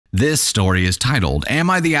This story is titled, Am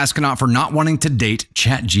I the Astronaut for Not Wanting to Date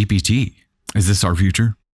Chat GPT? Is this our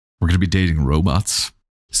future? We're going to be dating robots.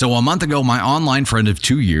 So a month ago, my online friend of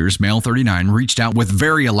 2 years, male 39, reached out with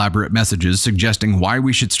very elaborate messages suggesting why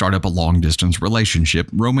we should start up a long-distance relationship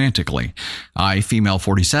romantically. I, female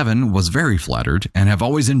 47, was very flattered and have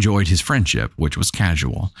always enjoyed his friendship, which was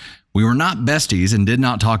casual. We were not besties and did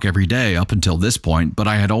not talk every day up until this point, but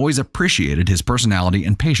I had always appreciated his personality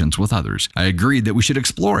and patience with others. I agreed that we should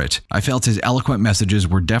explore it. I felt his eloquent messages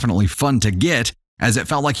were definitely fun to get, as it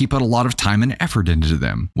felt like he put a lot of time and effort into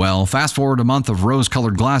them. Well, fast forward a month of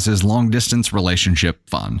rose-colored glasses, long-distance relationship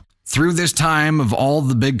fun. Through this time of all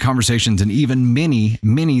the big conversations and even many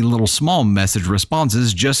little small message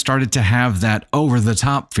responses just started to have that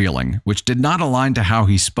over-the-top feeling, which did not align to how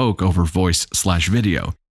he spoke over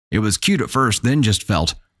voice/video. It was cute at first, then just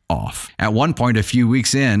felt off. At one point a few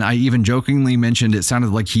weeks in, I even jokingly mentioned it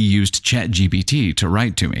sounded like he used Chat GPT to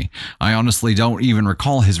write to me. I honestly don't even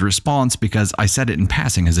recall his response because I said it in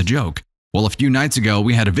passing as a joke. Well, a few nights ago,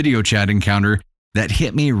 we had a video chat encounter that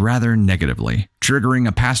hit me rather negatively, triggering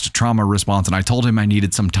a past trauma response, and I told him I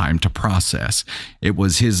needed some time to process. It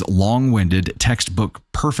was his long-winded, textbook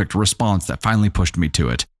perfect response that finally pushed me to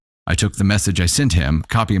it. I took the message I sent him,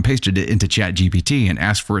 copy and pasted it into Chat GPT, and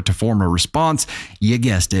asked for it to form a response. You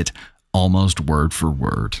guessed it, almost word for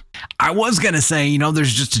word. I was going to say,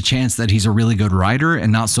 there's just a chance that he's a really good writer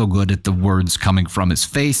and not so good at the words coming from his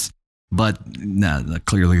face. But no,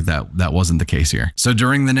 clearly that wasn't the case here. So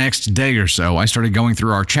during the next day or so, I started going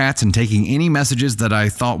through our chats and taking any messages that I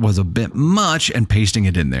thought was a bit much and pasting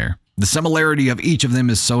it in there. The similarity of each of them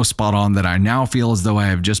is so spot on that I now feel as though I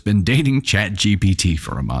have just been dating Chat GPT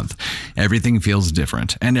for a month. Everything feels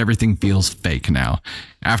different, and everything feels fake now.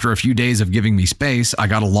 After a few days of giving me space, I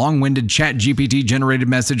got a long-winded Chat GPT generated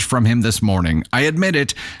message from him this morning. I admit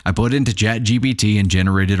it, I put into Chat GPT and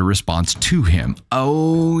generated a response to him.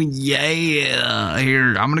 Oh yeah,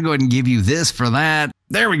 here, I'm gonna go ahead and give you this for that.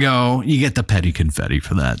 There we go, you get the petty confetti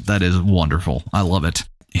for that. That is wonderful, I love it.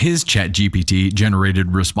 His Chat GPT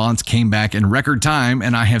generated response came back in record time,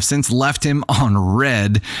 and I have since left him on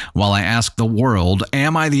red while I ask the world,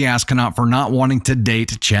 am I the astronaut for not wanting to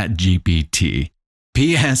date Chat GPT?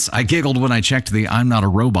 P.S. I giggled when I checked the I'm not a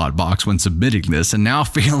robot box when submitting this, and now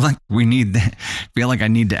feel like I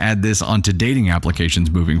need to add this onto dating applications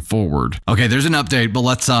moving forward. Okay, there's an update, but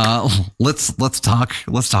let's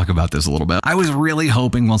talk about this a little bit. I was really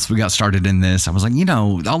hoping once we got started in this, I was like,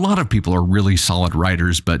 a lot of people are really solid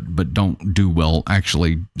writers, but don't do well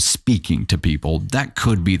actually speaking to people. That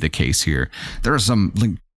could be the case here. There are some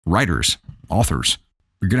writers, authors.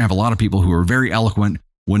 You're gonna have a lot of people who are very eloquent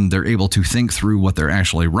when they're able to think through what they're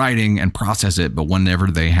actually writing and process it, but whenever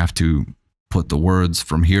they have to put the words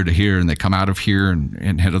from here to here and they come out of here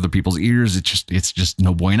and hit other people's ears, it's just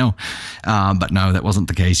no bueno. But no, that wasn't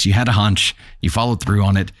the case. You had a hunch, you followed through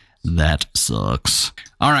on it. That sucks.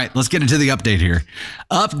 All right, let's get into the update here.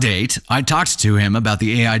 Update, I talked to him about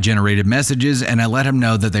the AI generated messages and I let him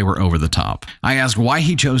know that they were over the top. I asked why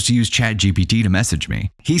he chose to use Chat GPT to message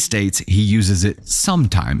me. He states he uses it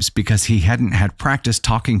sometimes because he hadn't had practice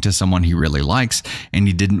talking to someone he really likes and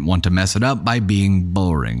he didn't want to mess it up by being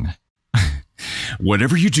boring.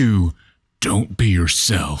 Whatever you do, don't be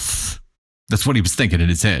yourself. That's what he was thinking in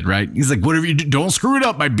his head, right? He's like, whatever you do, don't screw it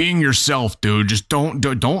up by being yourself, dude. Just don't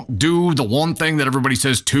do the one thing that everybody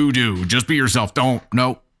says to do. Just be yourself.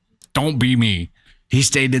 Don't be me. He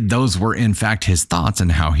stated those were in fact his thoughts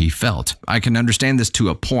and how he felt. I can understand this to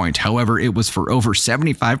a point. However, it was for over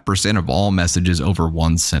 75% of all messages over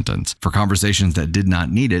one sentence. For conversations that did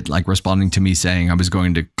not need it, like responding to me saying I was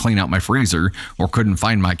going to clean out my freezer or couldn't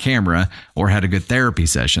find my camera or had a good therapy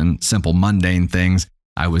session, simple mundane things,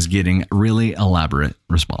 I was getting really elaborate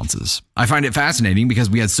responses. I find it fascinating because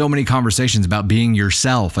we had so many conversations about being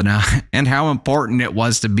yourself and how important it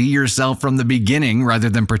was to be yourself from the beginning rather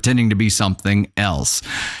than pretending to be something else.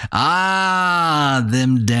 Ah,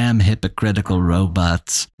 them damn hypocritical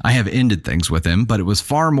robots. I have ended things with him, but it was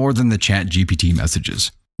far more than the Chat GPT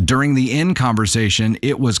messages. During the end conversation,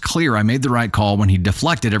 it was clear I made the right call when he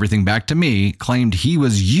deflected everything back to me, claimed he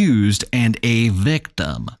was used and a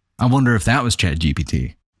victim. I wonder if that was Chat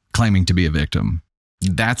GPT claiming to be a victim.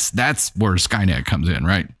 That's where Skynet comes in,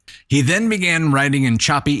 right? He then began writing in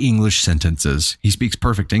choppy English sentences. He speaks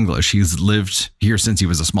perfect English. He's lived here since he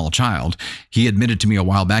was a small child. He admitted to me a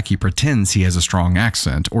while back he pretends he has a strong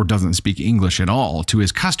accent or doesn't speak English at all to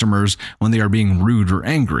his customers when they are being rude or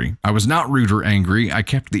angry. I was not rude or angry. I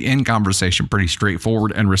kept the end conversation pretty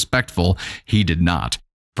straightforward and respectful. He did not.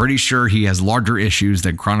 Pretty sure he has larger issues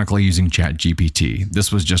than chronically using Chat GPT.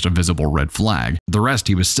 This was just a visible red flag. The rest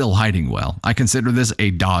he was still hiding well. I consider this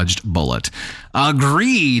a dodged bullet.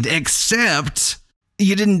 Agreed, except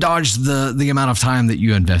you didn't dodge the amount of time that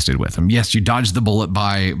you invested with him. Yes, you dodged the bullet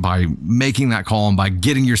by making that call and by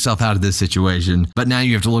getting yourself out of this situation. But now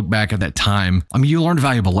you have to look back at that time. I mean, you learned a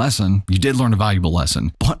valuable lesson. You did learn a valuable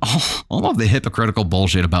lesson. But all of the hypocritical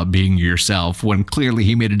bullshit about being yourself when clearly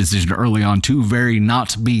he made a decision early on to very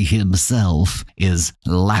not be himself is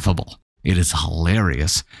laughable. It is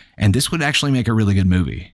hilarious. And this would actually make a really good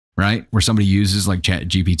movie. Right? Where somebody uses like Chat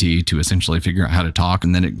GPT to essentially figure out how to talk.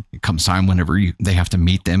 And then it comes time whenever they have to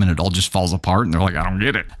meet them and it all just falls apart. And they're like, I don't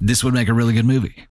get it. This would make a really good movie.